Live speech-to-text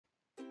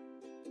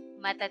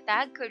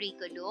Matatag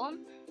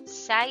Curriculum,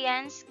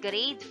 Science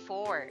Grade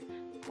 4,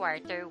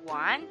 Quarter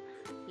 1,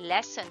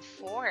 Lesson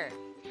 4,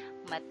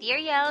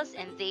 Materials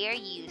and Their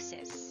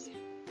Uses.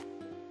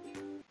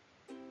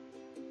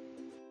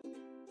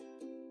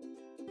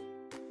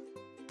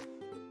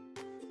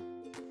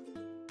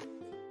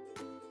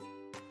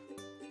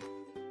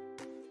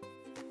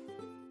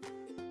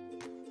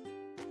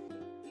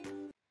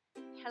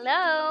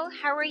 Hello,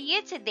 how are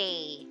you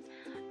today?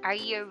 Are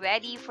you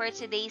ready for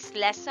today's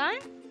lesson?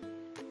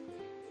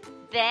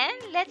 Then,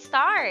 let's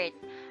start.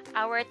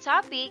 Our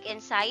topic in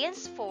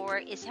Science 4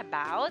 is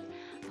about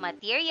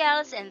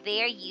materials and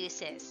their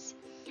uses.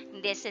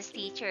 This is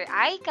Teacher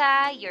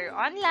Aika, your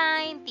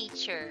online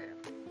teacher.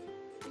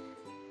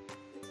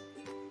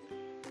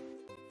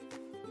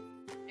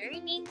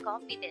 Learning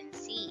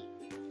competency.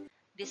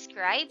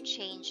 Describe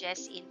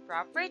changes in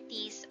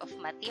properties of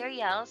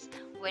materials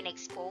when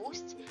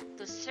exposed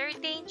to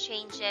certain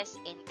changes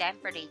in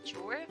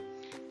temperature,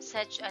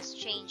 such as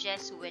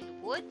changes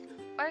when wood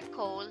or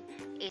coal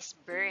is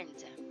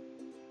burned.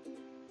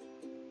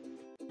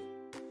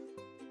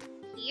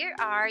 Here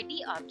are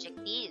the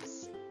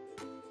objectives.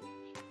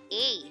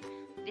 A.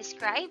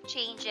 Describe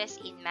changes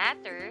in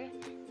matter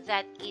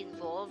that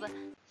involve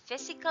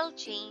physical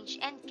change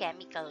and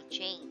chemical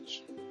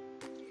change.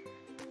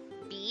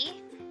 B.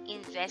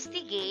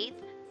 Investigate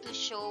to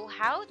show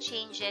how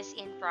changes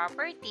in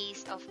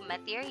properties of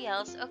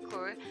materials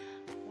occur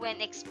when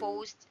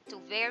exposed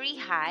to very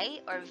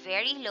high or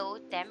very low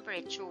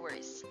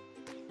temperatures.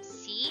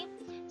 C.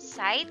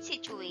 Cite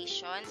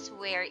situations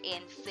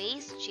wherein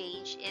phase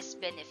change is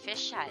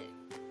beneficial.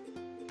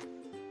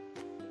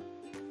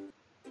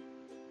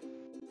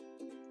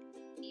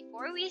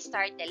 Before we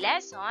start the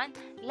lesson,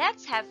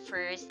 let's have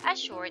first a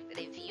short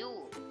review.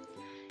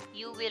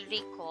 You will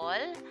recall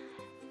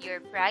your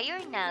prior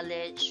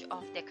knowledge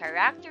of the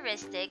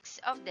characteristics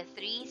of the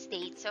three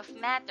states of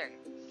matter: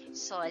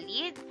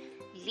 solid,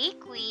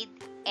 liquid,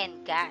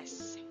 and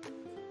gas.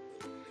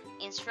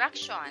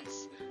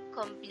 Instructions: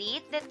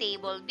 complete the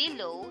table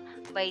below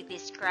by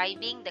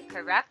describing the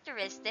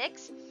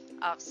characteristics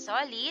of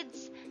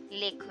solids,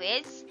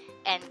 liquids,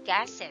 and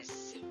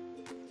gases.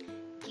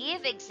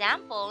 Give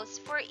examples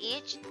for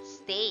each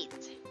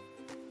state.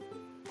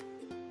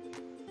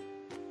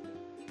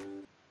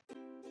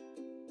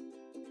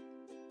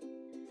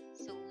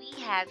 So we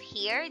have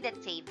here the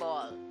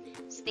table: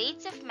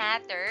 states of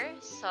matter,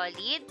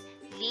 solid,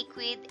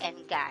 liquid, and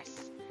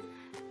gas.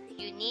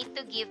 You need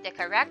to give the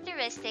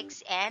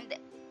characteristics and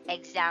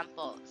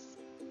examples.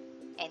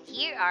 And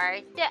here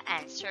are the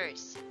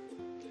answers.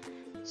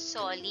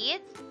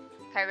 Solid,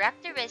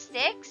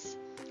 characteristics,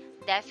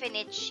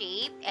 definite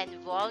shape and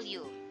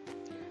volume.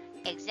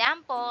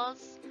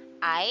 Examples: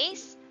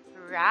 ice,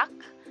 rock,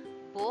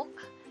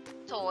 book,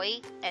 toy,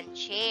 and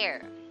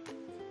chair.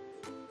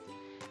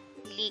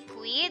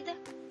 Liquid,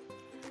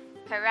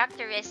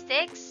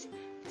 characteristics,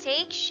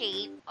 take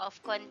shape of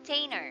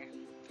container.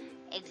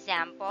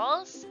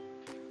 Examples: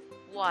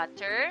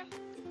 water,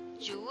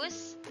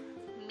 juice,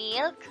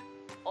 milk,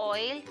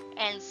 oil,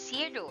 and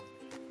syrup.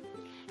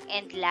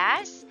 And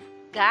last,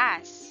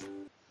 gas.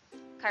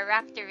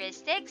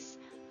 Characteristics,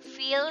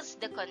 fills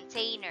the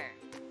container.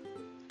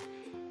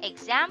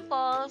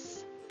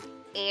 Examples: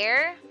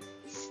 air,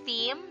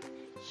 steam,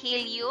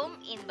 helium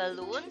in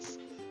balloons,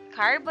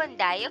 carbon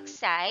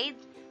dioxide,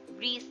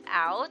 breathe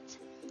out,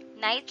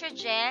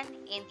 nitrogen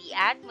in the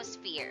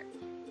atmosphere.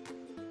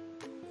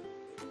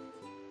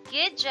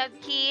 Good job,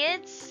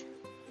 kids!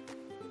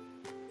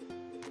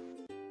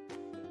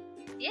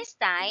 This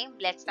time,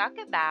 let's talk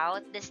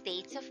about the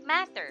states of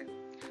matter.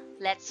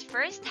 Let's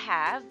first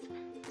have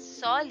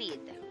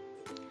solid.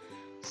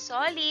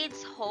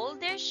 Solids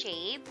hold their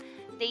shape,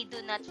 they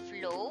do not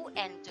flow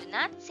and do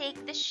not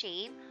take the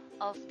shape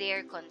of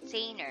their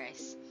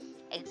containers.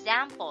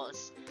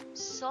 Examples: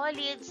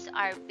 solids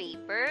are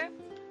paper,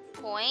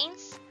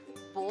 coins,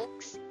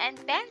 books, and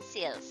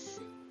pencils.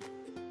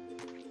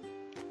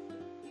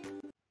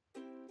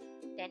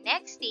 The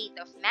next state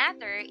of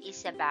matter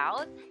is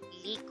about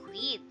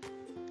liquid.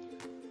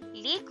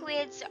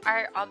 Liquids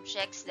are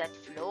objects that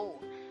flow.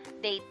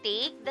 They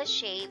take the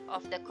shape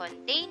of the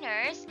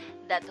containers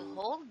that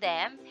hold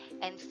them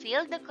and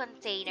fill the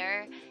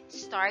container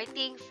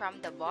starting from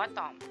the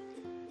bottom.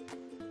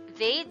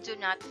 They do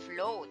not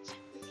float,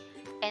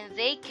 and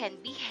they can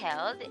be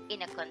held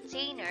in a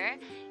container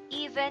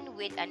even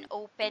with an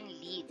open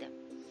lid.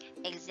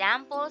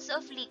 Examples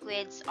of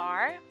liquids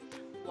are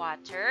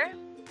water,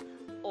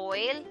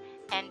 oil,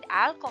 and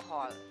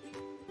alcohol.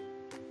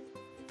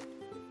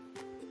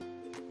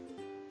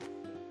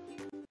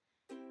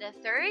 The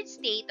third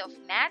state of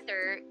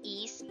matter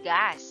is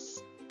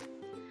gas.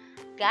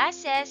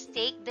 Gases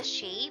take the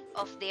shape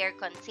of their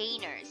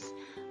containers.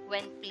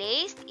 When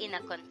placed in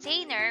a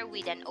container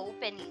with an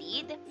open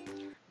lid,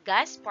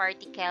 gas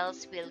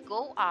particles will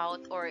go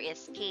out or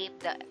escape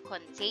the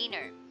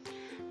container.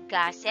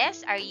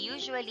 Gases are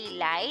usually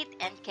light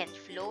and can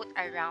float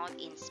around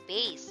in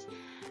space.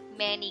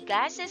 Many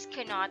gases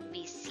cannot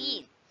be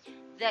seen.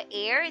 The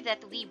air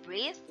that we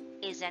breathe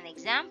is an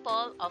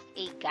example of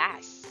a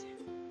gas.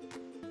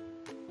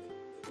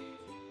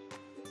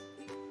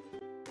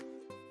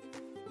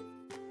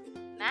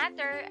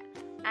 Matter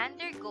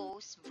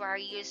undergoes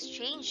various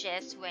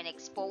changes when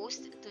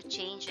exposed to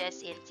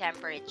changes in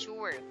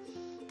temperature,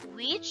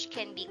 which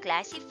can be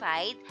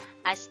classified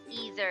as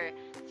either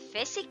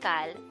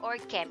physical or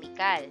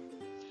chemical.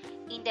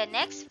 In the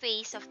next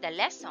phase of the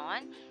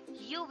lesson,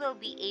 you will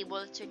be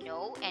able to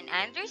know and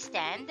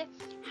understand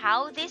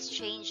how these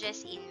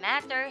changes in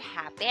matter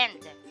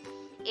happened.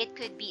 It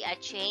could be a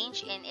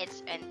change in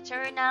its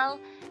internal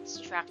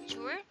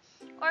structure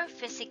or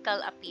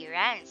physical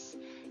appearance.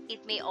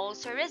 It may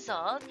also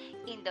result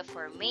in the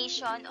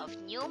formation of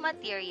new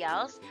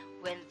materials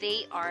when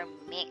they are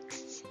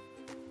mixed.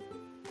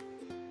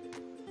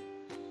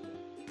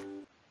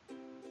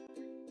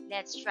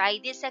 Let's try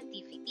this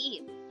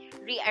activity.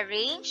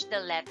 Rearrange the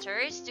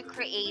letters to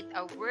create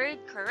a word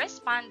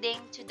corresponding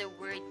to the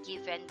word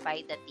given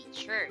by the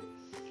teacher.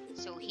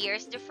 So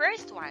here's the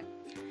first one.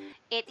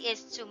 It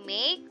is to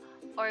make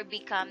or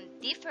become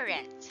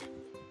different.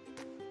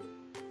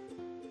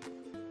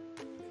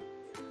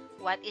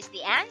 What is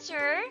the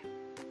answer?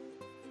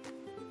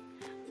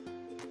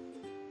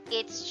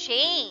 It's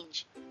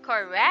change.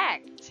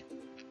 Correct.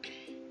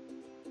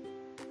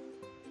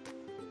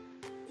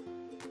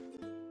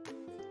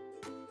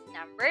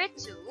 Number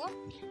 2,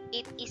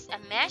 it is a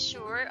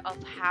measure of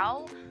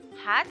how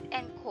hot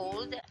and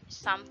cold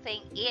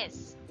something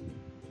is.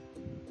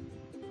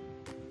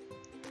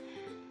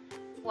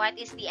 What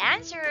is the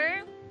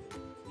answer?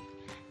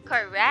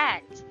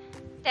 Correct.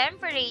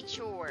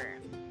 Temperature.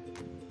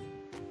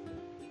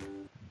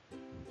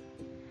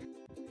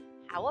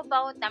 How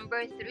about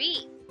number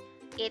 3?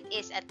 It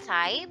is a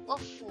type of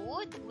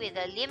food with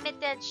a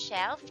limited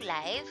shelf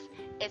life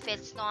if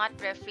it's not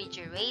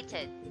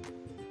refrigerated.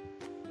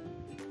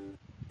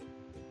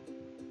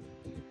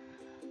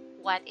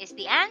 What is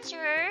the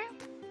answer?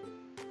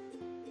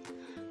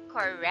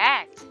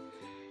 Correct.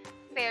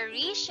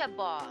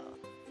 Perishable.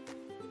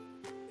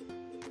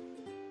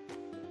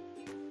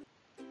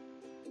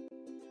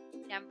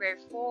 Number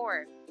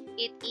 4.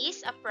 It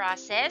is a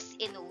process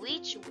in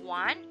which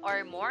one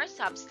or more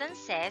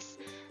substances,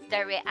 the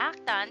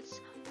reactants,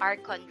 are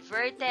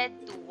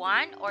converted to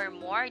one or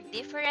more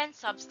different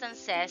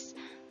substances,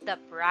 the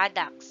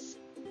products.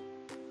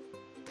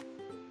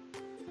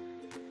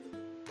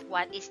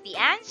 What is the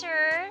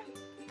answer?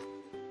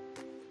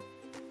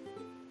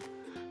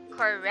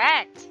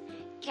 Correct.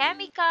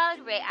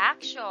 Chemical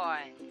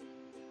reaction.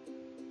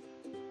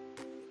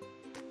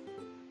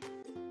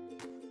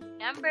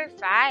 Number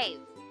 5.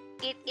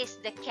 It is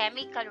the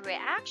chemical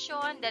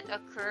reaction that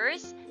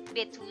occurs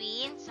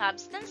between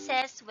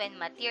substances when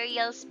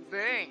materials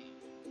burn.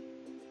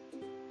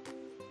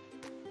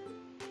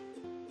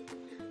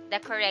 The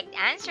correct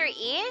answer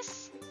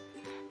is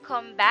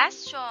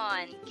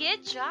combustion.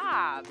 Good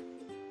job!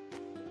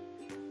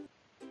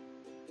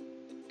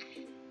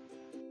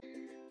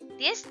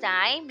 This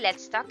time,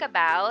 let's talk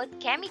about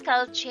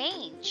chemical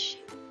change.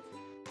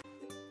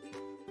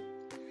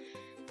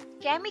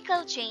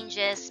 Chemical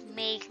changes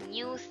make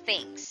new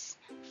things.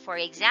 For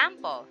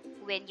example,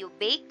 when you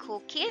bake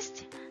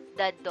cookies,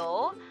 the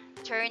dough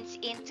turns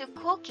into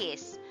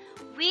cookies,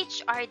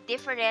 which are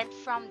different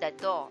from the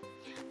dough.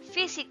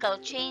 Physical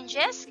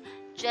changes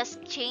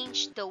just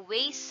change the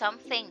way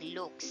something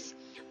looks,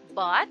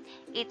 but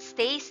it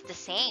stays the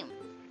same.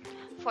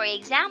 For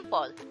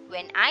example,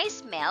 when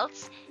ice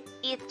melts,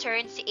 it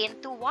turns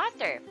into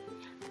water,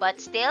 but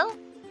still,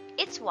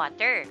 it's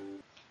water.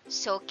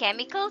 So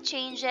chemical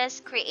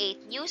changes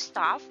create new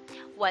stuff,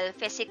 while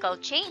physical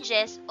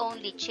changes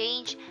only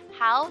change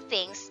how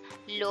things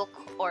look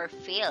or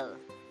feel.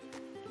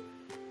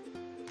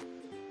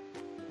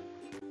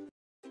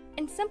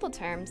 In simple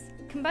terms,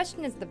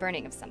 combustion is the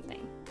burning of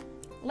something.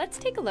 Let's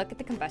take a look at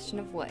the combustion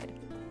of wood.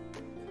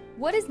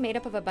 Wood is made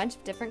up of a bunch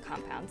of different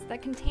compounds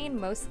that contain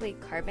mostly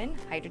carbon,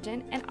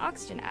 hydrogen, and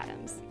oxygen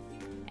atoms.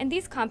 And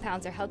these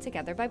compounds are held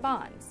together by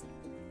bonds.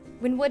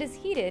 When wood is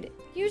heated,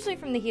 usually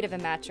from the heat of a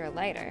match or a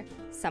lighter,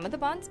 some of the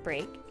bonds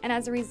break, and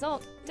as a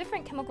result,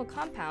 different chemical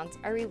compounds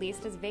are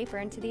released as vapor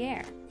into the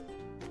air.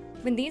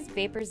 When these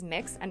vapors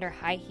mix under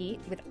high heat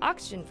with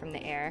oxygen from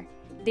the air,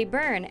 they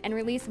burn and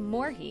release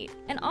more heat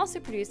and also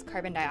produce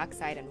carbon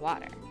dioxide and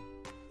water.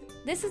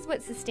 This is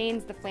what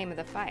sustains the flame of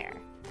the fire.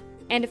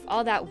 And if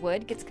all that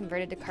wood gets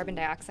converted to carbon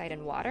dioxide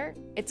and water,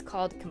 it's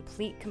called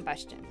complete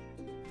combustion.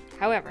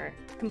 However,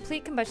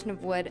 complete combustion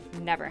of wood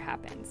never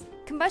happens.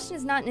 Combustion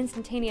is not an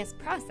instantaneous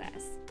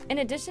process. In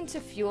addition to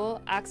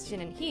fuel,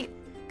 oxygen, and heat,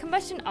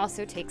 combustion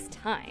also takes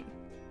time.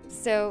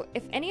 So,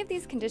 if any of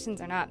these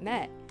conditions are not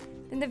met,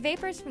 then the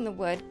vapors from the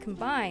wood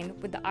combine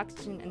with the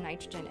oxygen and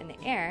nitrogen in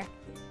the air,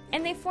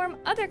 and they form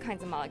other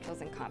kinds of molecules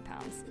and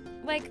compounds,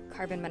 like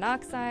carbon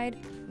monoxide,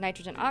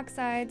 nitrogen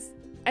oxides,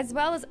 as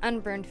well as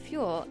unburned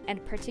fuel and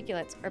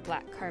particulates or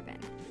black carbon.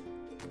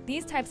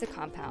 These types of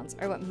compounds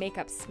are what make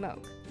up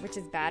smoke, which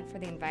is bad for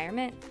the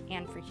environment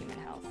and for human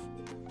health.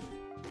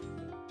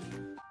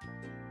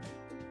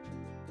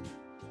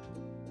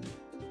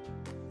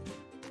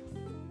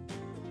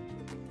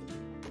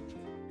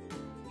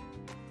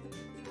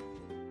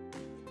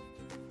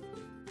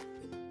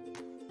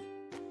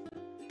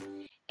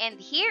 And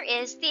here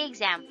is the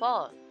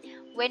example.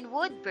 When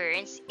wood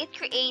burns, it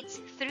creates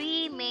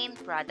three main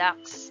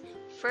products.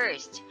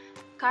 First,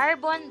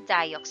 carbon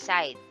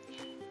dioxide.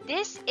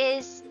 This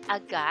is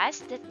a gas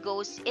that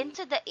goes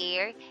into the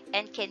air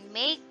and can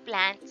make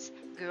plants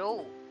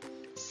grow.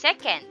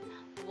 Second,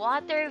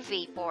 water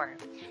vapor.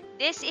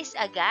 This is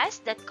a gas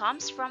that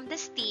comes from the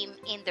steam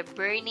in the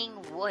burning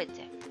wood.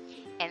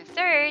 And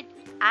third,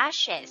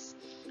 ashes.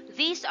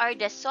 These are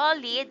the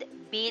solid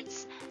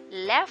bits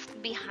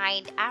left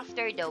behind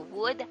after the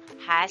wood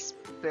has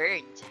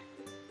burned.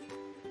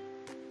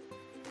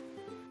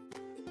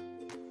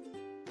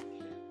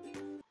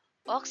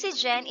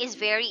 Oxygen is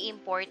very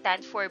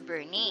important for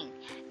burning.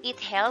 It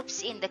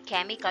helps in the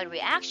chemical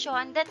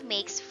reaction that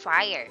makes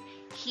fire.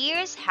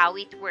 Here's how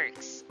it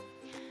works.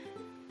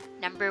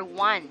 Number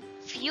 1,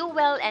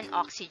 fuel and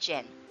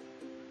oxygen.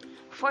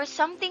 For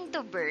something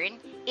to burn,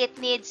 it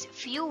needs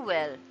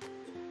fuel,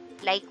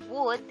 like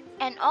wood,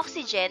 and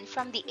oxygen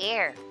from the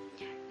air.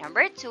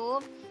 Number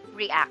 2,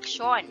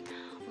 reaction.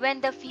 When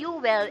the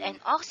fuel and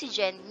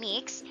oxygen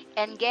mix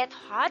and get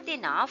hot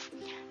enough,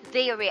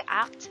 they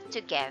react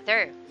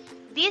together.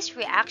 This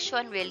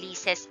reaction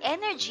releases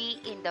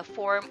energy in the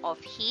form of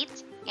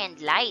heat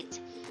and light,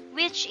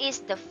 which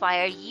is the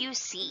fire you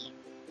see.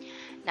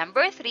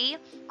 Number 3,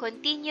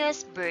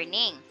 continuous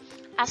burning.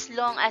 As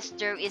long as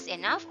there is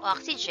enough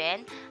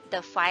oxygen,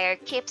 the fire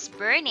keeps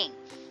burning.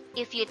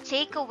 If you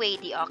take away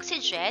the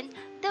oxygen,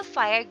 the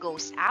fire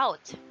goes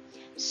out.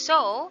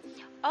 So,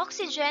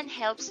 oxygen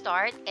helps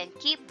start and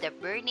keep the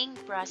burning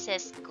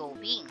process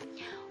going.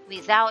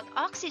 Without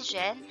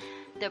oxygen,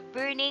 the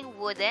burning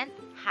wouldn't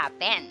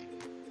happen.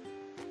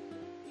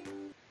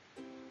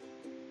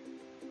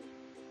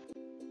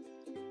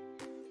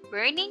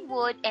 Burning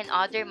wood and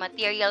other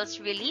materials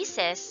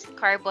releases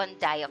carbon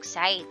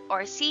dioxide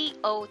or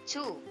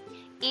CO2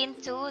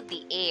 into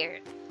the air.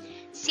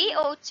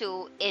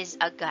 CO2 is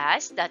a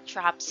gas that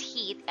traps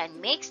heat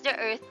and makes the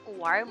earth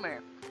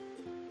warmer,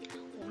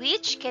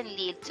 which can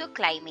lead to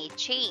climate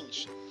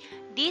change.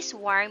 This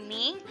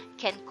warming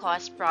can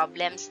cause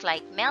problems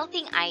like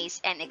melting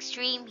ice and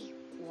extreme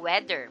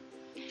weather.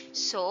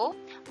 So,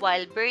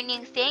 while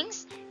burning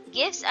things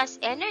gives us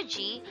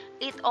energy,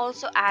 it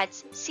also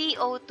adds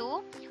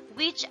CO2,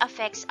 which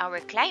affects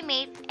our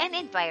climate and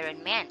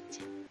environment.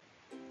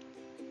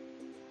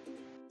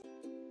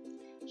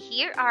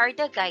 Here are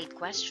the guide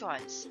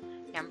questions.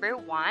 Number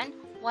 1,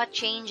 what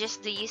changes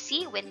do you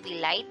see when we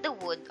light the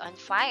wood on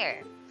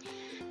fire?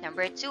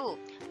 Number 2,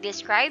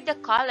 describe the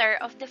color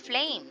of the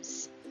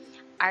flames.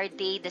 Are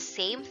they the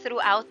same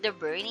throughout the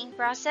burning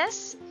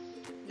process?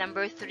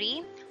 Number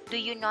 3, do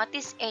you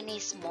notice any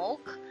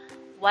smoke?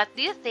 What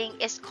do you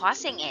think is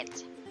causing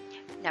it?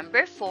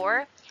 Number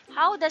 4,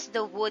 how does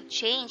the wood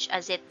change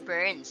as it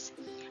burns?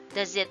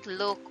 Does it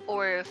look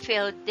or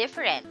feel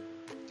different?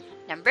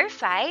 Number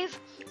 5,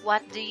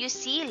 what do you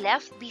see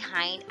left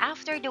behind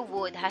after the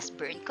wood has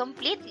burned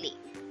completely?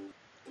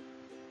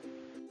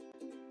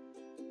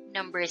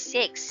 Number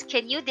 6,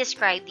 can you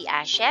describe the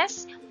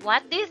ashes?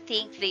 What do you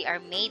think they are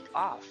made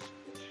of?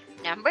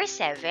 Number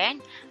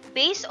 7,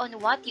 based on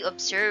what you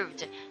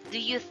observed, do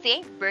you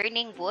think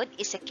burning wood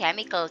is a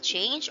chemical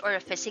change or a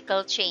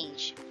physical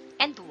change?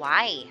 And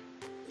why?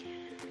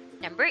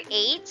 Number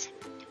 8,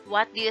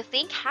 what do you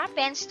think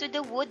happens to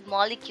the wood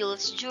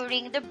molecules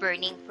during the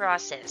burning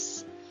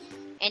process?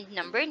 And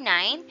number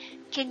 9,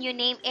 can you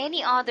name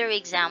any other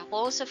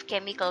examples of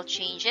chemical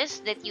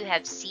changes that you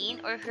have seen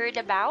or heard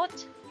about?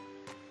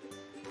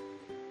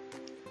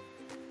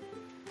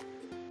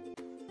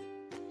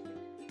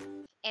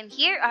 And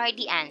here are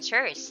the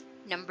answers.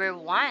 Number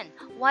 1,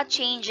 what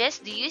changes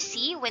do you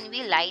see when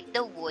we light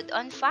the wood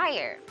on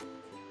fire?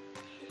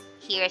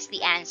 Here's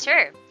the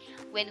answer.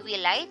 When we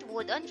light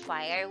wood on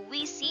fire,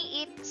 we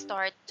see it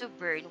start to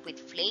burn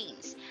with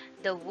flames.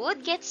 The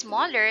wood gets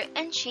smaller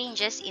and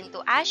changes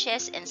into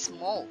ashes and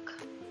smoke.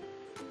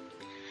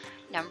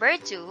 Number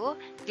 2,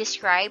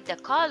 describe the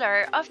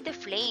color of the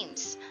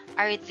flames.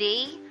 Are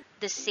they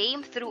the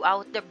same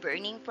throughout the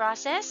burning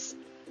process?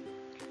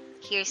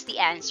 Here's the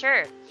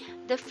answer.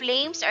 The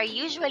flames are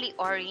usually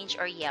orange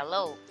or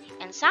yellow,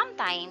 and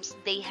sometimes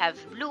they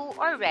have blue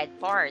or red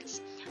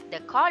parts. The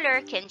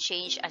color can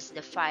change as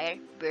the fire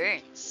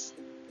burns.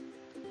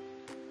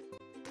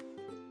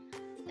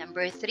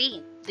 Number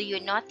 3, do you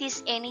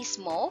notice any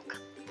smoke?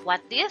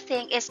 What do you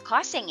think is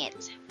causing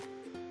it?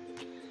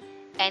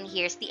 And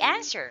here's the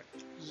answer.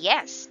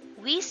 Yes,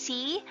 we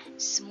see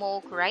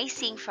smoke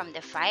rising from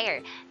the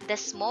fire. The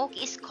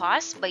smoke is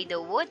caused by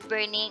the wood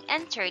burning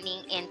and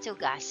turning into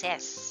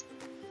gases.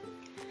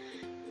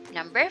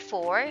 Number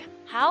 4,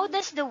 how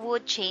does the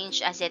wood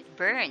change as it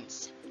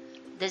burns?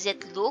 Does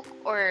it look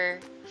or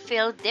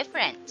feel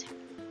different?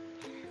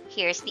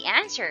 Here's the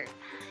answer.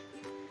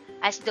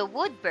 As the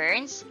wood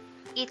burns,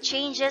 it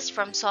changes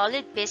from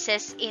solid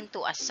pieces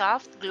into a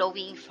soft,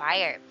 glowing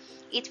fire.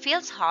 It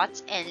feels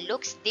hot and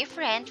looks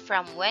different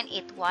from when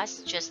it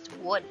was just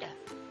wood.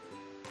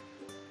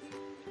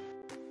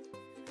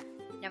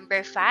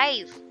 Number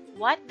 5.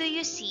 What do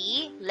you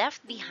see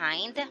left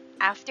behind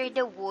after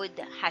the wood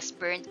has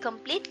burned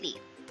completely?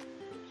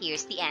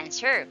 Here's the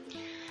answer.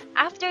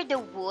 After the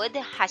wood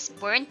has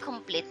burned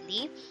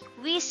completely,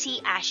 we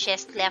see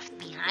ashes left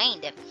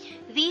behind.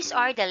 These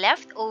are the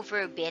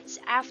leftover bits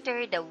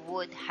after the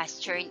wood has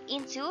turned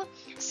into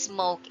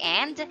smoke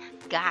and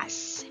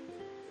gas.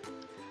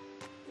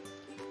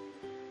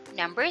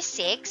 Number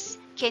 6,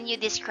 can you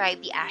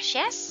describe the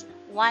ashes?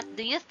 What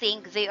do you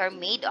think they are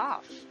made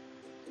of?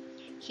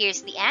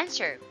 Here's the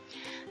answer.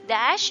 The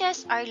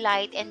ashes are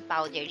light and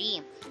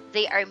powdery.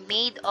 They are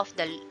made of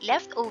the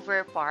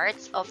leftover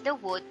parts of the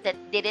wood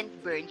that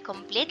didn't burn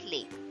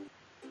completely.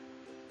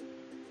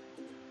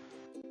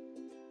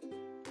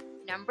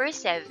 Number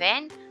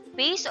 7,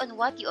 based on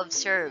what you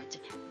observed,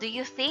 do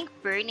you think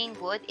burning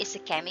wood is a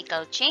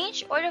chemical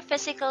change or a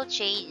physical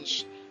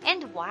change?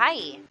 And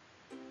why?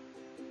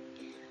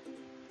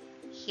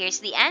 Here's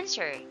the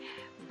answer.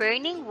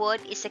 Burning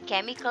wood is a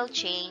chemical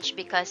change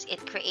because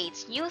it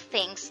creates new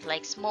things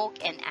like smoke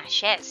and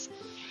ashes,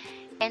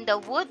 and the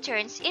wood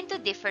turns into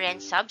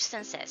different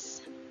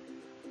substances.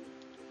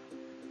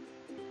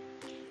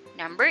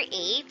 Number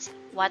 8,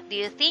 what do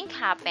you think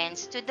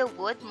happens to the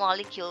wood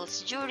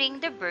molecules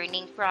during the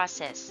burning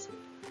process?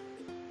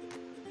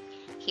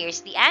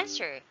 Here's the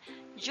answer.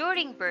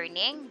 During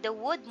burning, the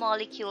wood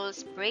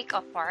molecules break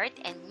apart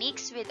and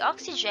mix with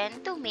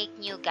oxygen to make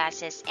new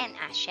gases and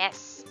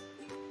ashes.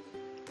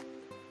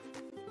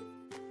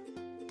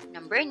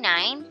 Number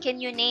 9, can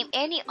you name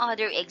any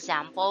other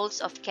examples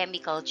of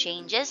chemical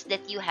changes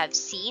that you have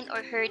seen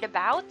or heard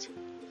about?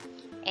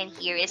 And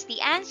here is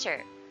the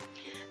answer.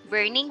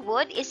 Burning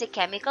wood is a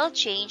chemical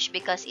change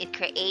because it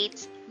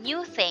creates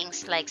new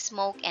things like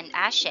smoke and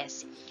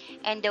ashes,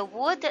 and the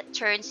wood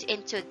turns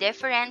into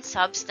different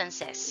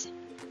substances.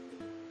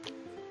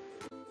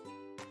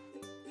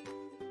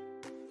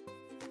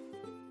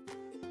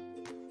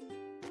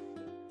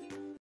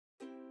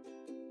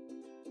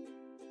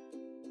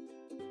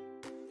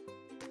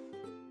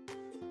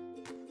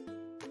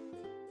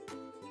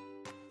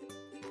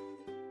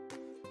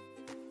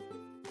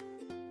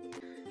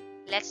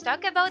 Let's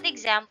talk about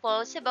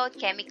examples about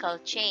chemical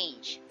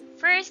change.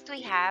 First,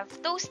 we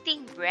have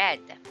toasting bread.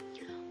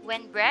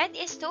 When bread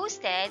is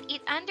toasted,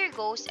 it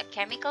undergoes a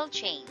chemical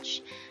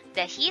change.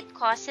 The heat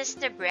causes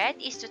the bread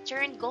is to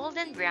turn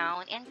golden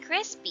brown and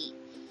crispy.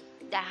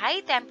 The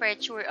high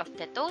temperature of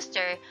the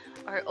toaster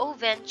or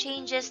oven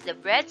changes the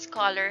bread's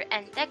color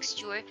and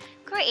texture,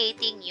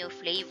 creating new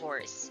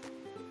flavors.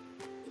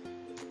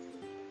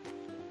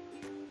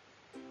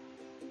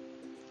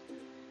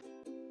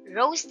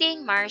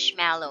 Roasting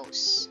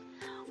marshmallows.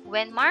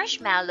 When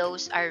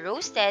marshmallows are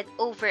roasted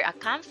over a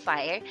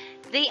campfire,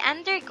 they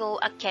undergo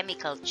a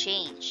chemical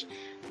change.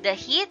 The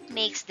heat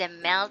makes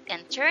them melt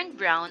and turn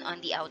brown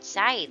on the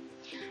outside.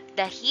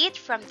 The heat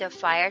from the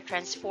fire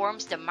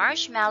transforms the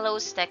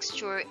marshmallow's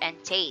texture and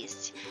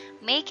taste,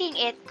 making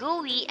it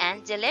gooey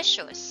and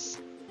delicious.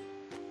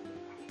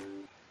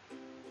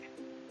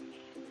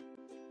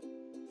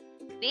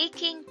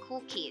 Baking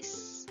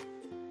cookies.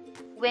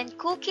 When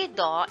cookie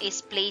dough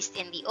is placed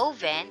in the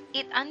oven,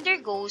 it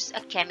undergoes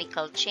a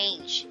chemical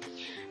change.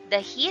 The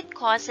heat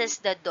causes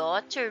the dough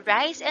to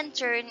rise and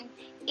turn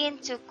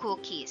into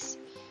cookies.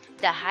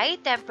 The high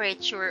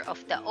temperature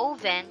of the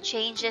oven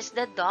changes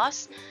the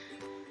dough's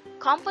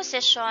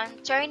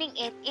composition, turning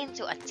it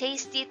into a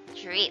tasty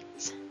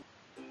treat.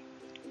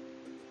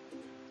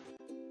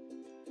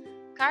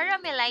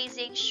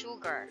 Caramelizing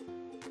sugar.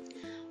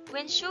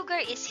 When sugar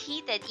is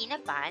heated in a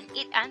pan,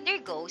 it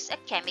undergoes a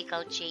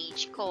chemical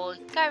change called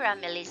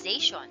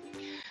caramelization.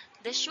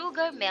 The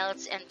sugar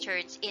melts and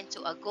turns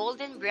into a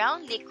golden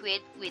brown liquid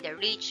with a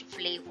rich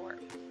flavor.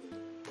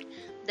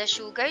 The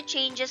sugar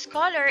changes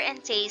color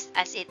and taste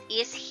as it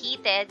is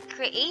heated,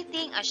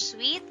 creating a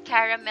sweet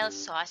caramel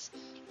sauce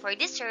for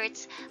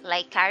desserts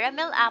like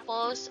caramel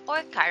apples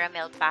or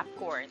caramel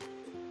popcorn.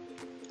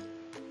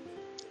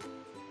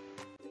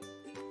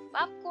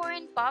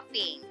 Popcorn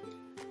popping.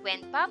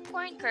 When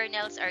popcorn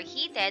kernels are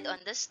heated on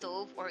the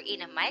stove or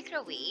in a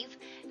microwave,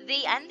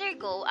 they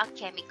undergo a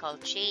chemical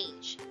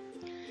change.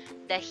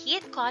 The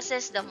heat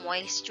causes the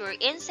moisture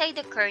inside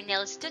the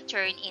kernels to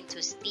turn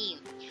into steam,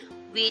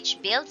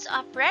 which builds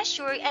up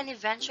pressure and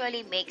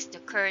eventually makes the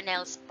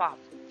kernels pop.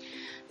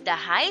 The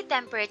high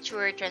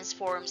temperature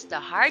transforms the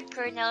hard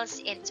kernels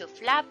into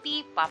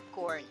fluffy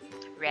popcorn,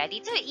 ready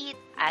to eat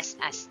as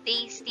a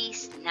tasty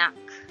snack.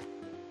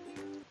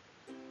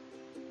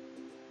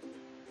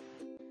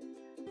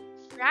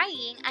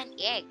 Frying an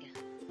egg.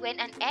 When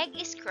an egg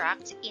is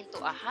cracked into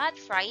a hot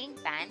frying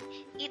pan,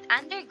 it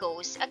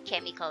undergoes a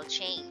chemical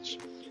change.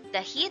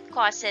 The heat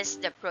causes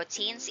the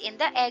proteins in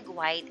the egg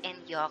white and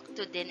yolk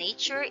to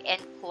denature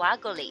and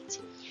coagulate,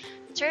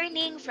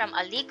 turning from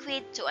a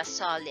liquid to a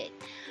solid.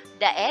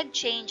 The egg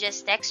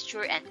changes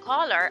texture and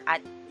color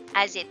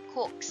as it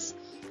cooks,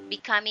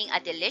 becoming a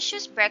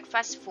delicious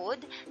breakfast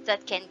food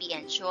that can be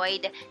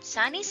enjoyed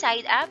sunny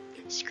side up,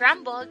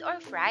 scrambled, or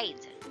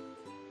fried.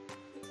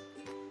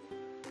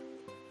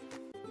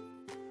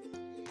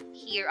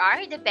 Here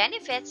are the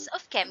benefits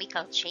of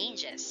chemical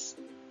changes.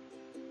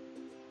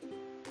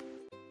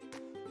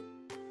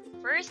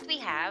 First, we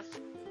have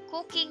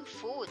cooking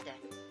food.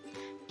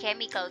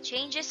 Chemical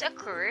changes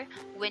occur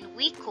when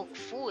we cook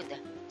food,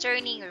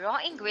 turning raw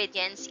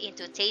ingredients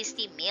into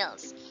tasty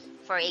meals.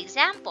 For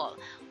example,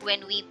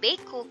 when we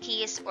bake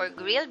cookies or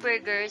grill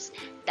burgers,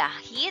 the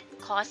heat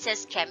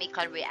causes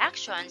chemical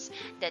reactions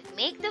that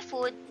make the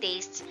food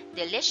taste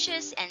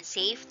delicious and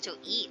safe to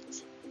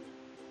eat.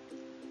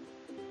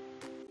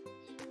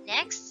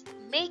 Next,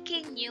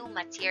 making new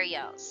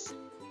materials.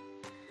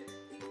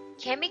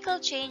 Chemical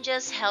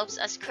changes helps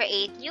us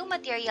create new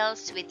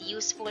materials with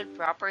useful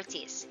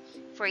properties.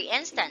 For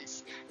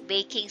instance,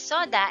 baking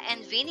soda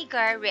and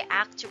vinegar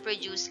react to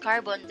produce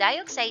carbon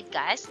dioxide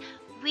gas,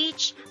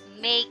 which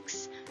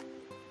makes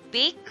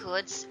baked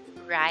goods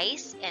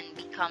rise and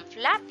become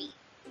flappy.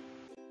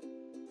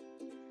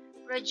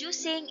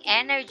 Producing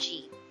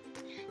energy.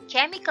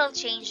 Chemical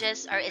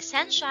changes are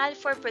essential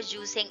for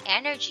producing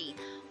energy.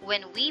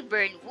 When we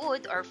burn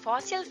wood or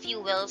fossil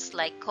fuels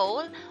like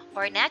coal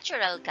or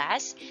natural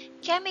gas,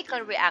 chemical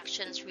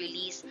reactions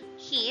release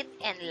heat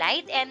and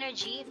light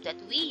energy that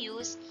we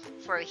use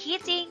for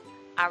heating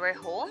our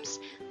homes,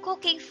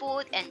 cooking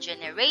food, and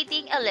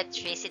generating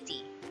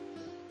electricity.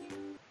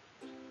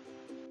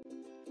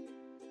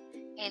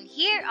 And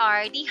here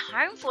are the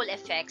harmful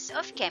effects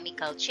of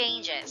chemical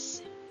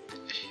changes.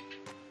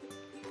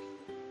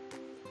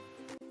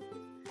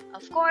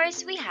 Of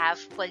course, we have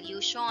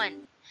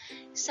pollution.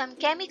 Some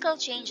chemical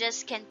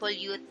changes can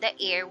pollute the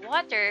air,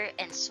 water,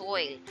 and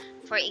soil.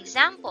 For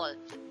example,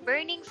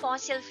 burning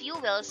fossil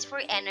fuels for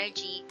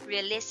energy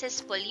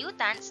releases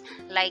pollutants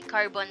like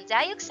carbon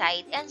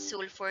dioxide and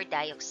sulfur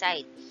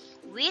dioxide,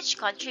 which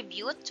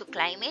contribute to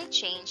climate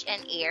change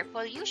and air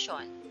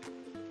pollution.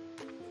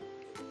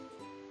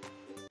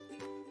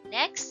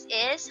 Next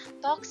is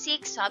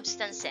toxic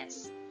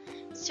substances.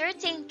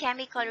 Certain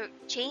chemical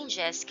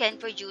changes can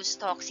produce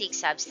toxic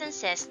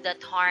substances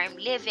that harm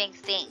living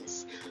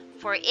things.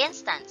 For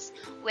instance,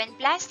 when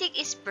plastic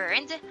is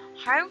burned,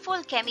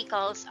 harmful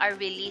chemicals are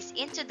released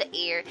into the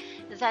air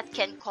that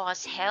can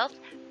cause health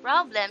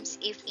problems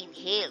if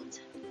inhaled.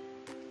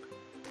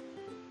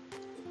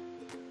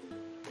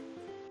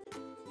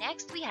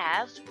 Next, we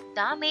have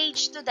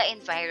damage to the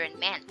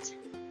environment.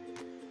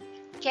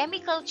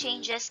 Chemical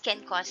changes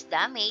can cause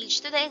damage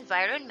to the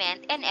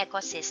environment and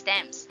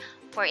ecosystems.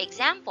 For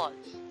example,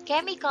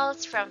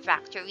 chemicals from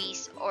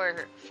factories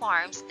or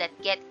farms that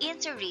get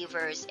into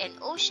rivers and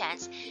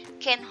oceans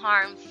can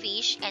harm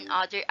fish and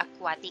other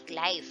aquatic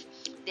life,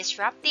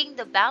 disrupting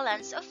the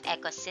balance of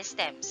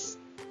ecosystems.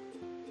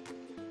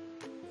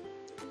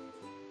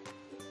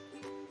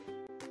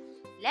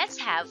 Let's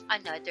have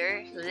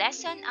another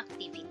lesson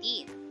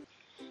activity.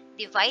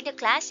 Divide the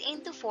class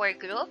into 4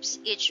 groups.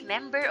 Each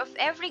member of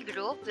every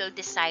group will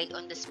decide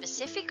on the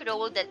specific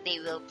role that they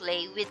will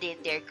play within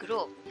their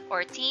group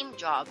or team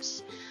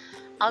jobs.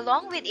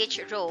 Along with each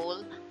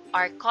role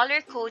are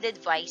color-coded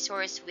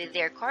visors with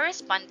their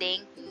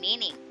corresponding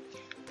meaning.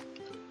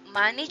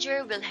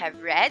 Manager will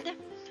have red,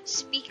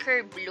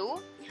 speaker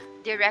blue,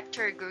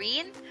 director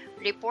green,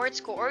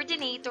 reports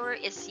coordinator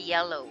is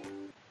yellow.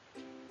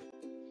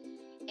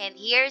 And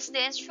here's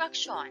the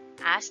instruction.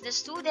 Ask the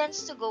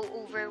students to go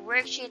over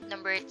worksheet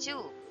number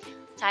 2,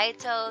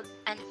 titled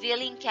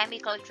Unveiling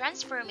Chemical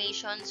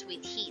Transformations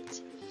with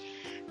Heat.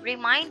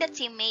 Remind the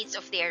teammates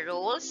of their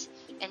roles,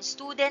 and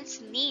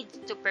students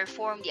need to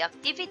perform the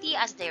activity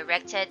as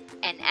directed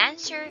and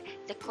answer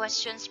the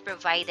questions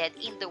provided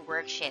in the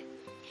worksheet.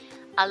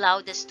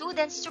 Allow the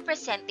students to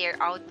present their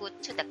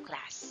output to the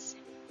class.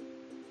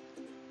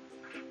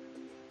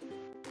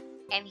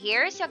 And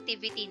here's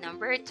activity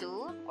number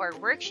 2 or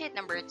worksheet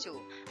number 2,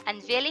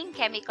 Unveiling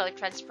Chemical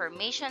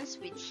Transformations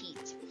with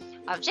Heat.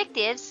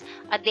 Objectives: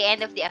 at the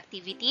end of the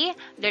activity,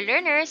 the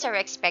learners are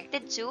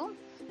expected to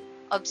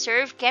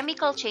observe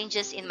chemical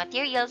changes in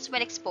materials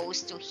when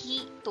exposed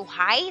to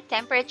high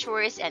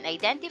temperatures and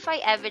identify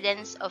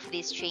evidence of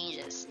these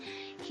changes.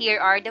 Here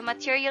are the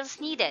materials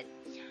needed: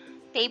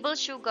 table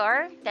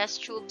sugar,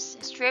 test tubes,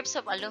 strips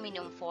of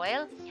aluminum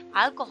foil,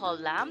 alcohol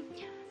lamp,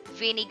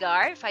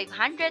 vinegar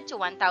 500 to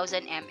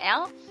 1000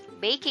 ml,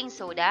 baking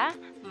soda,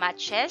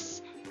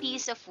 matches,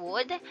 piece of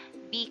wood,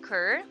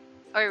 beaker,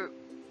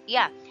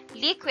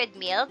 liquid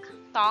milk,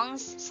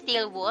 tongs,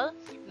 steel wool,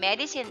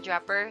 medicine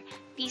dropper,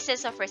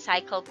 pieces of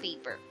recycled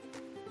paper.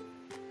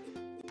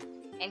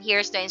 And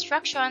here's the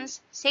instructions.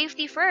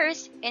 Safety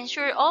first.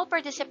 Ensure all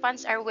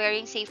participants are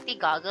wearing safety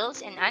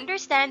goggles and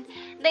understand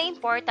the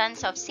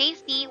importance of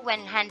safety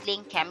when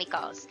handling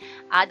chemicals.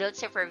 Adult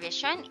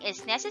supervision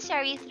is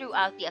necessary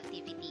throughout the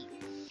activity.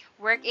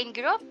 Work in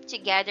group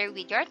together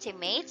with your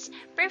teammates.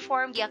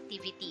 Perform the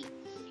activity.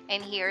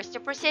 And here's the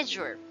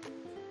procedure.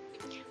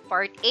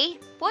 Part A,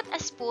 put a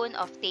spoon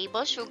of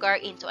table sugar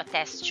into a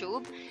test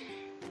tube.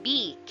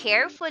 B,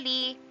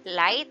 carefully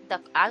light the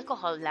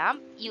alcohol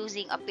lamp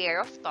using a pair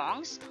of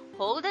tongs.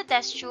 Hold the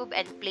test tube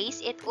and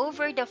place it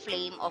over the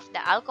flame of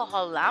the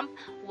alcohol lamp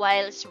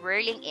while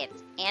swirling it,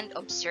 and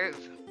observe.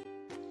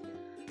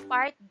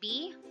 Part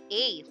B,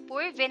 A,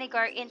 pour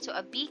vinegar into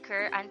a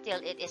beaker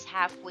until it is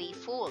halfway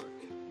full.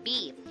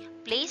 B,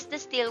 Place the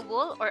steel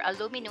wool or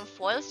aluminum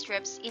foil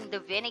strips in the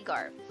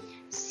vinegar.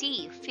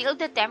 C. Fill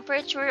the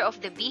temperature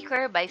of the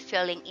beaker by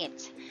filling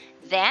it.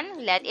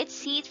 Then, let it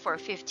sit for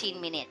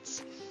 15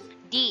 minutes.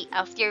 D.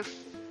 After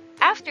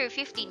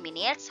 15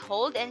 minutes,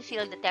 hold and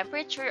fill the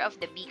temperature of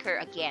the beaker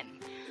again.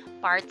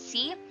 Part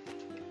C.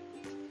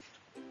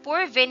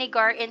 Pour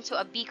vinegar into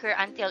a beaker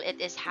until it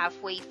is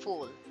halfway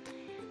full.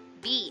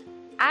 B.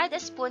 Add a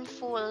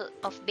spoonful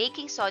of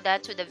baking soda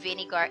to the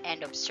vinegar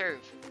and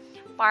observe.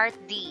 Part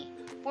D.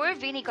 Pour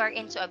vinegar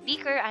into a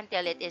beaker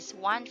until it is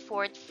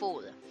 1/4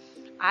 full.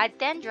 Add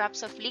 10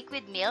 drops of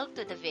liquid milk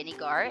to the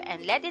vinegar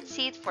and let it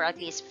sit for at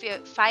least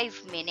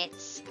 5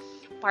 minutes.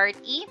 Part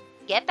E.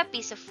 Get a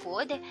piece of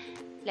food.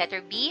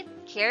 Letter B.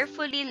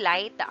 Carefully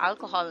light the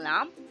alcohol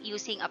lamp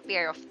using a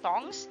pair of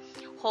tongs.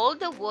 Hold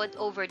the wood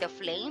over the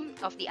flame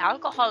of the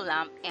alcohol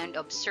lamp and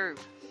observe.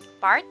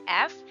 Part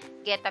F.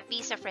 Get a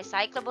piece of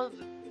recyclable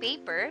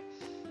paper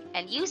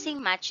and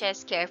using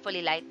matches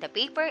carefully light the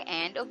paper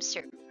and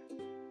observe.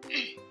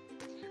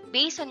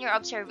 Based on your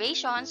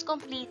observations,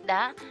 complete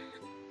the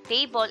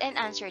table and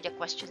answer the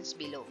questions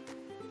below.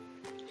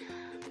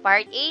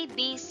 Part A,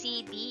 B,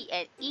 C, D,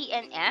 and E,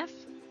 and F.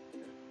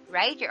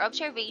 Write your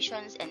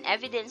observations and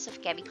evidence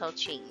of chemical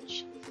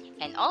change.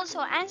 And also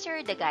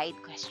answer the guide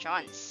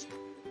questions.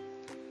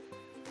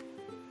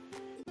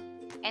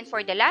 And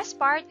for the last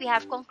part, we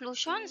have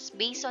conclusions.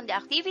 Based on the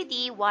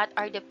activity, what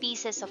are the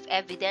pieces of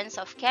evidence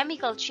of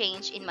chemical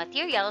change in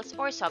materials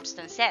or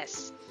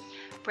substances?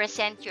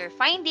 Present your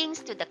findings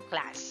to the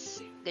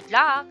class. Good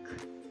luck!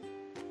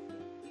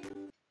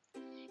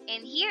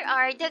 And here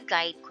are the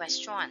guide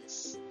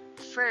questions.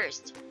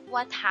 First,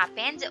 what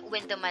happened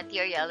when the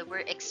material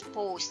were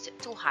exposed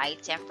to high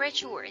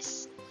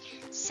temperatures?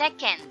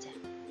 Second,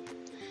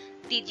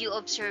 did you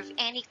observe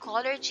any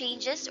color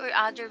changes or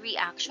other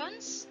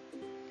reactions?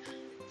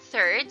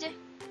 Third,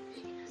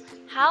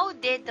 how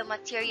did the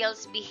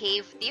materials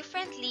behave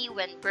differently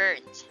when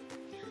burnt?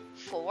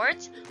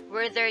 Fourth,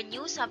 were there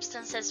new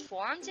substances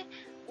formed?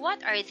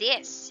 What are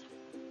these?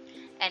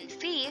 And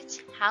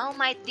fifth, how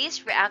might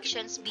these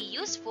reactions be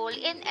useful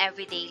in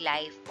everyday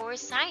life or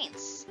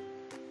science?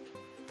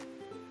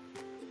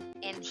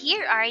 And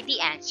here are the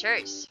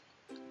answers.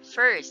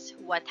 First,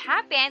 what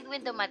happened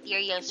when the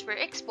materials were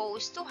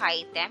exposed to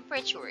high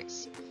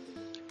temperatures?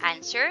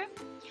 Answer: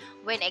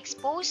 when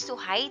exposed to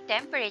high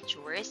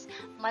temperatures,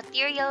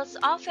 materials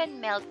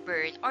often melt,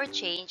 burn, or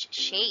change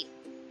shape.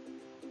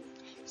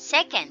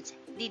 Second,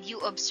 did you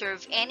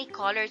observe any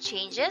color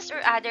changes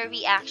or other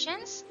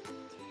reactions?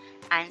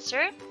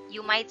 Answer: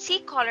 you might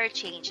see color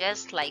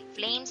changes like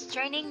flames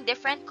turning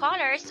different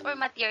colors or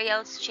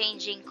materials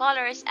changing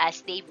colors as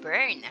they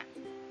burn.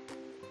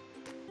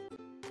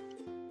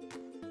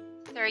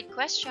 Third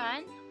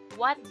question,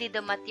 what did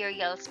the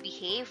materials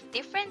behave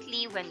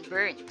differently when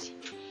burnt?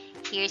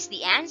 Here's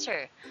the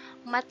answer.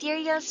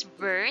 Materials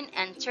burn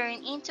and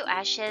turn into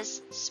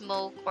ashes,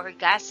 smoke, or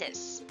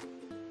gases.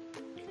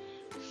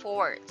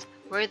 Fourth,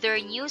 were there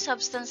new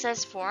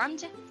substances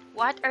formed?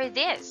 What are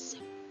these?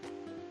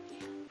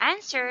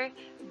 Answer: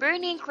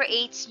 burning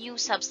creates new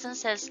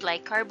substances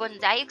like carbon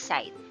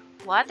dioxide,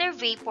 water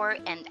vapor,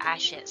 and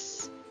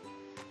ashes.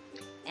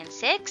 And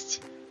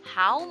sixth,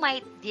 how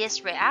might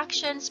these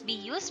reactions be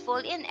useful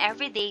in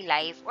everyday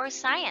life or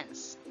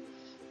science?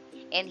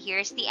 And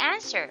here's the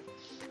answer.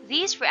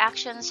 These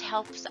reactions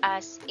help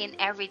us in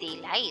everyday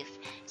life,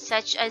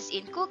 such as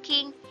in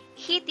cooking,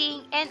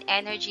 heating, and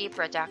energy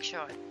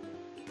production.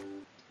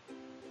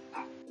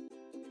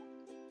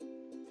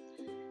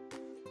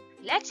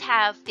 Let's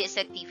have this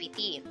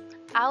activity.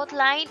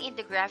 Outline in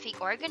the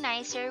graphic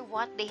organizer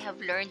what they have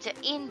learned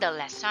in the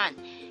lesson.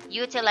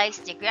 Utilize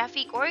the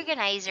graphic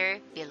organizer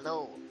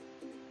below.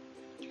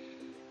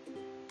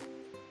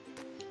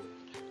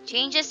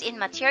 Changes in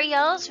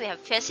materials, we have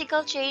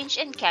physical change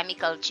and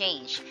chemical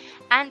change.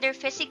 Under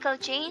physical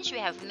change, we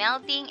have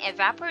melting,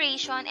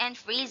 evaporation, and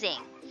freezing.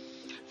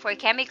 For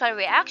chemical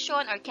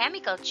reaction or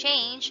chemical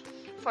change,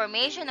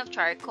 formation of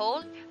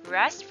charcoal,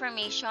 rust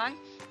formation,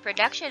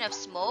 production of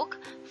smoke,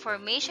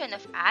 formation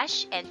of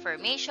ash, and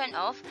formation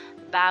of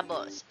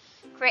bubbles,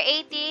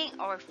 creating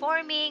or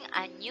forming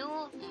a new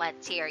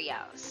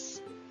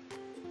materials.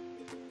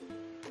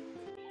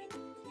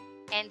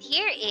 And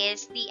here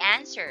is the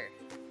answer.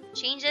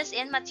 Changes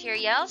in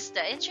materials,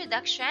 the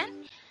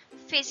introduction,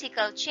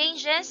 physical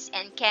changes,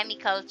 and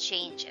chemical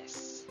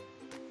changes.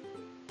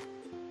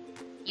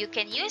 You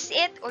can use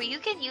it or you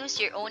can use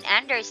your own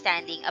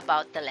understanding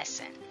about the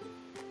lesson.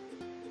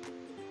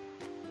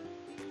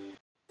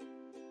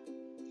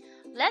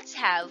 Let's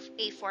have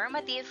a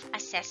formative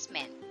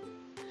assessment.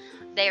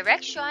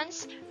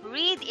 Directions: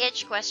 read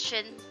each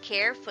question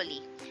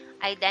carefully.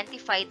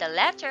 Identify the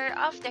letter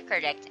of the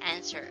correct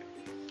answer.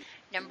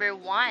 Number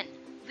 1.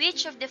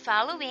 Which of the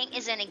following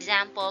is an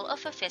example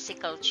of a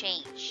physical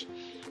change?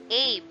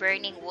 A.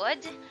 Burning wood,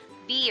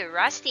 B.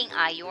 Rusting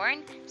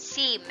iron,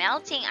 C.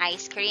 Melting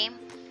ice cream,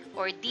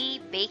 or D.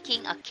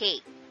 Baking a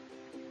cake?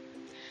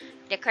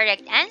 The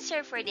correct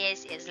answer for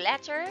this is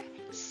letter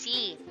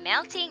C.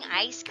 Melting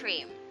ice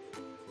cream.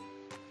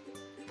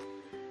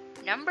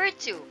 Number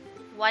 2.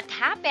 What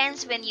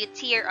happens when you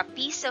tear a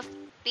piece of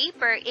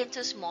paper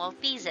into small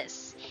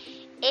pieces?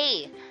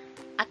 A.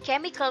 A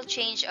chemical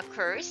change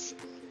occurs.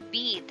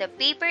 B. The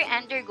paper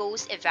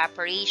undergoes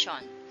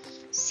evaporation.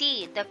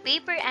 C. The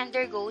paper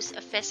undergoes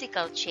a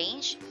physical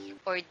change.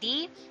 Or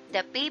D.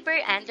 The paper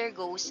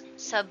undergoes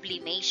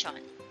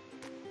sublimation.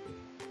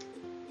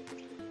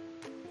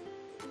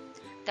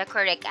 The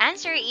correct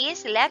answer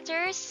is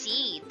letter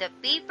C. The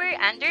paper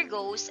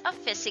undergoes a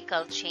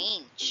physical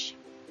change.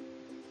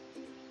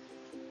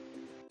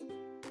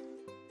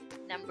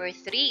 Number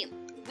 3.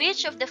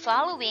 Which of the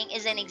following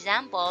is an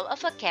example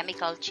of a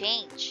chemical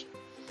change?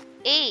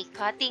 A.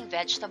 Cutting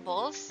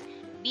vegetables.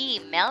 B.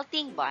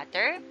 Melting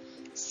butter.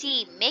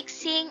 C.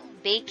 Mixing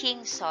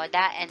baking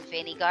soda and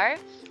vinegar.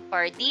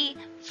 Or D.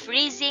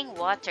 Freezing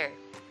water.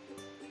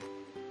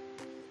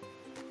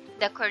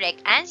 The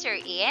correct answer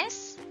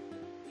is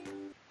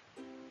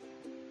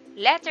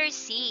letter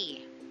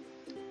C.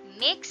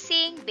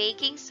 Mixing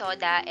baking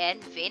soda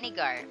and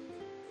vinegar.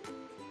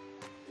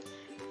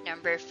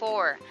 Number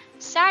 4.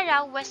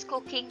 Sarah was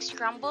cooking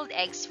scrambled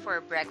eggs for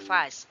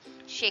breakfast.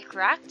 She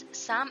cracked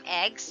some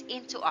eggs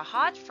into a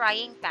hot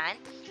frying pan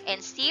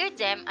and stirred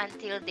them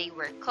until they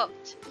were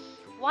cooked.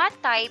 What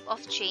type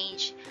of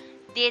change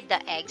did the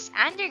eggs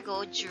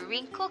undergo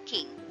during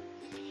cooking?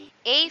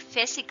 A.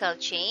 Physical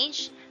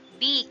change.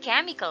 B.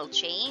 Chemical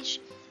change.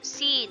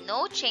 C.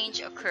 No change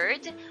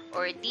occurred.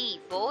 Or D.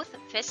 Both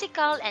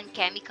physical and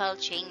chemical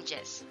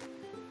changes.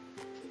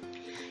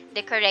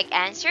 The correct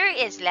answer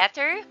is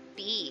letter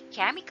B.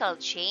 Chemical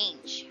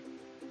change.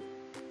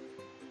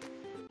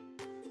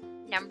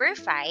 Number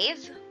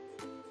 5.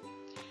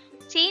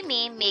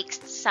 Timmy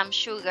mixed some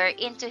sugar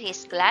into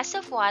his glass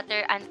of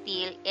water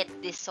until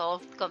it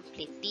dissolved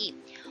completely.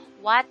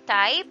 What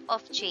type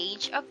of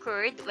change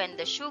occurred when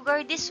the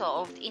sugar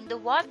dissolved in the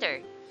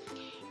water?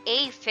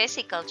 A.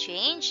 Physical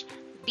change.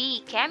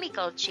 B.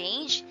 Chemical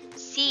change.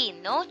 C.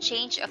 No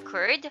change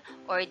occurred.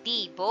 Or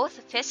D.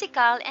 Both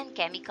physical and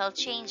chemical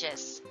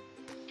changes.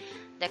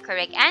 The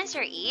correct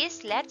answer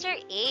is letter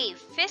A.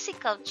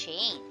 Physical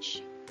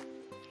change.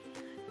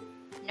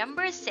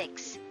 Number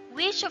 6.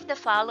 Which of the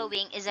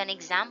following is an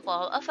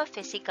example of a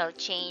physical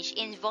change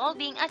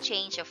involving a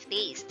change of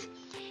taste?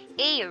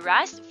 A.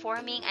 Rust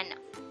forming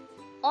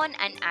on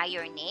an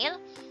iron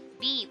nail.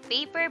 B.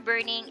 Paper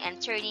burning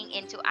and turning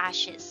into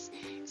ashes.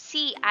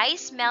 C.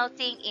 Ice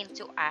melting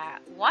into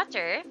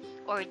water.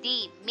 Or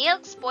D.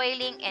 Milk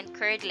spoiling and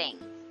curdling.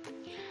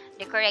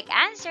 The correct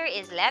answer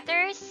is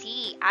letter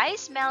C.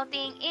 Ice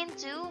melting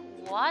into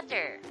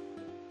water.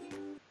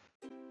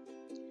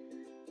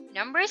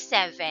 Number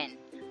 7.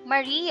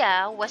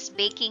 Maria was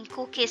baking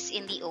cookies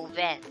in the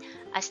oven.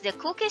 As the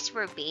cookies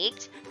were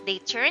baked, they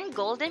turned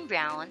golden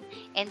brown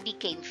and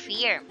became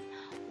firm.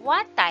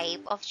 What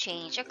type of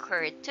change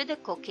occurred to the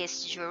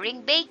cookies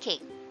during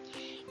baking?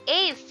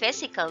 A.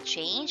 Physical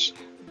change.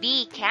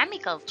 B.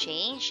 Chemical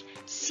change.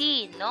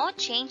 C. No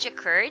change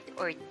occurred.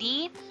 Or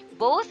D.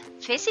 Both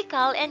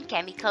physical and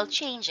chemical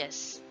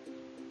changes.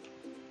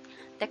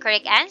 The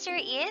correct answer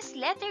is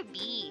letter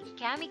B.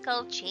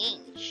 Chemical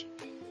change.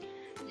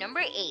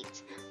 Number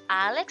 8.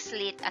 Alex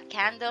lit a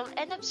candle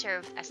and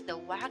observed as the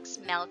wax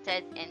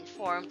melted and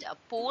formed a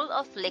pool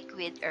of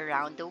liquid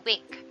around the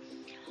wick.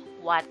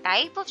 What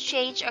type of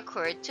change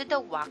occurred to the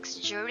wax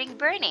during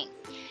burning?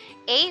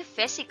 A.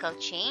 Physical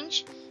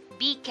change.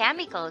 B.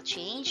 Chemical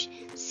change.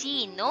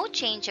 C. No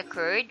change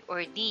occurred.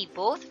 Or D.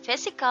 Both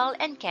physical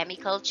and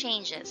chemical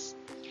changes.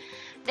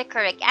 The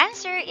correct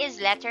answer is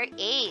letter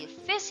A.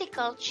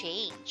 Physical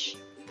change.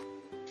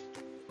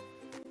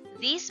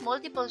 These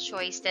multiple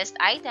choice test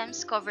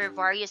items cover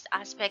various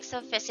aspects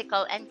of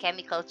physical and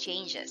chemical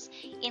changes,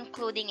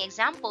 including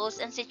examples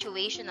and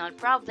situational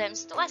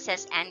problems to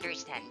assess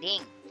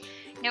understanding.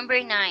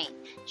 Number 9.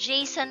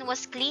 Jason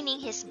was cleaning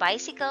his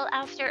bicycle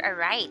after a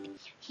ride.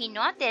 He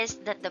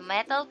noticed that the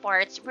metal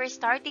parts were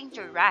starting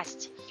to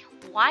rust.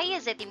 Why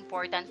is it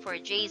important for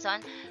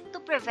Jason to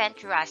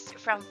prevent rust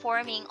from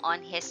forming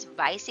on his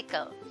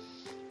bicycle?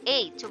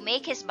 A. To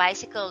make his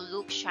bicycle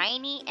look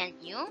shiny and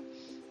new.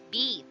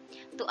 B.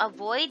 To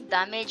avoid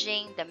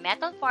damaging the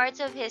metal parts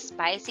of his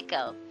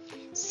bicycle.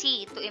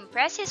 C. To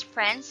impress his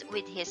friends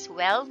with his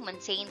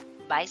well-maintained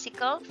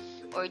bicycle.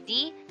 Or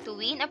D. To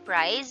win a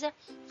prize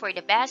for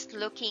the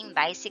best-looking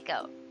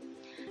bicycle.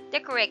 The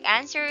correct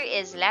answer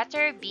is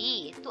letter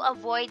B. To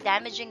avoid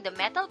damaging the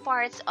metal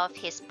parts of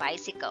his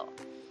bicycle.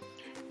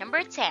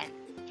 Number 10.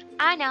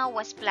 Anna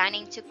was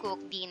planning to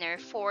cook dinner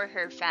for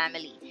her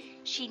family.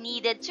 She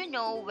needed to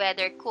know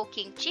whether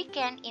cooking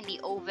chicken in the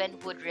oven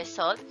would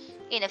result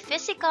in a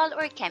physical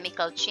or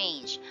chemical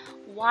change.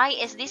 Why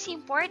is this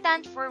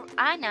important for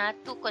Anna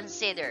to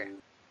consider?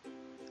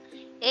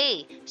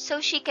 A.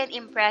 So she can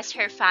impress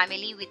her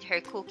family with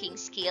her cooking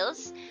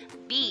skills.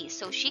 B.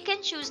 So she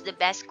can choose the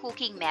best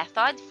cooking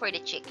method for the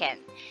chicken.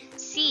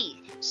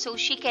 C. So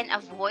she can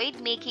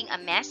avoid making a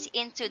mess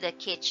into the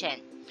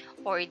kitchen.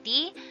 Or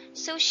D.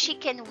 So she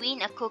can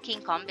win a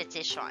cooking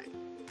competition.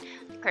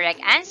 The correct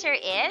answer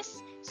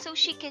is so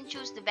she can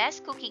choose the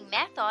best cooking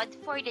method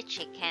for the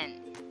chicken.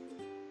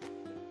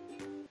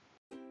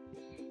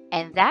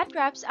 And that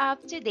wraps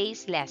up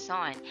today's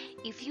lesson.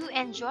 If you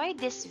enjoyed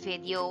this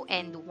video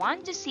and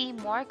want to see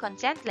more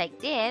content like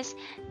this,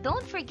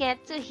 don't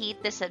forget to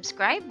hit the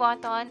subscribe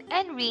button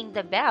and ring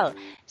the bell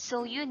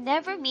so you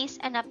never miss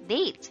an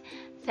update.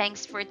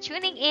 Thanks for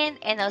tuning in,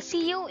 and I'll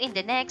see you in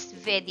the next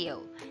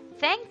video.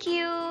 Thank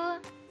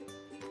you!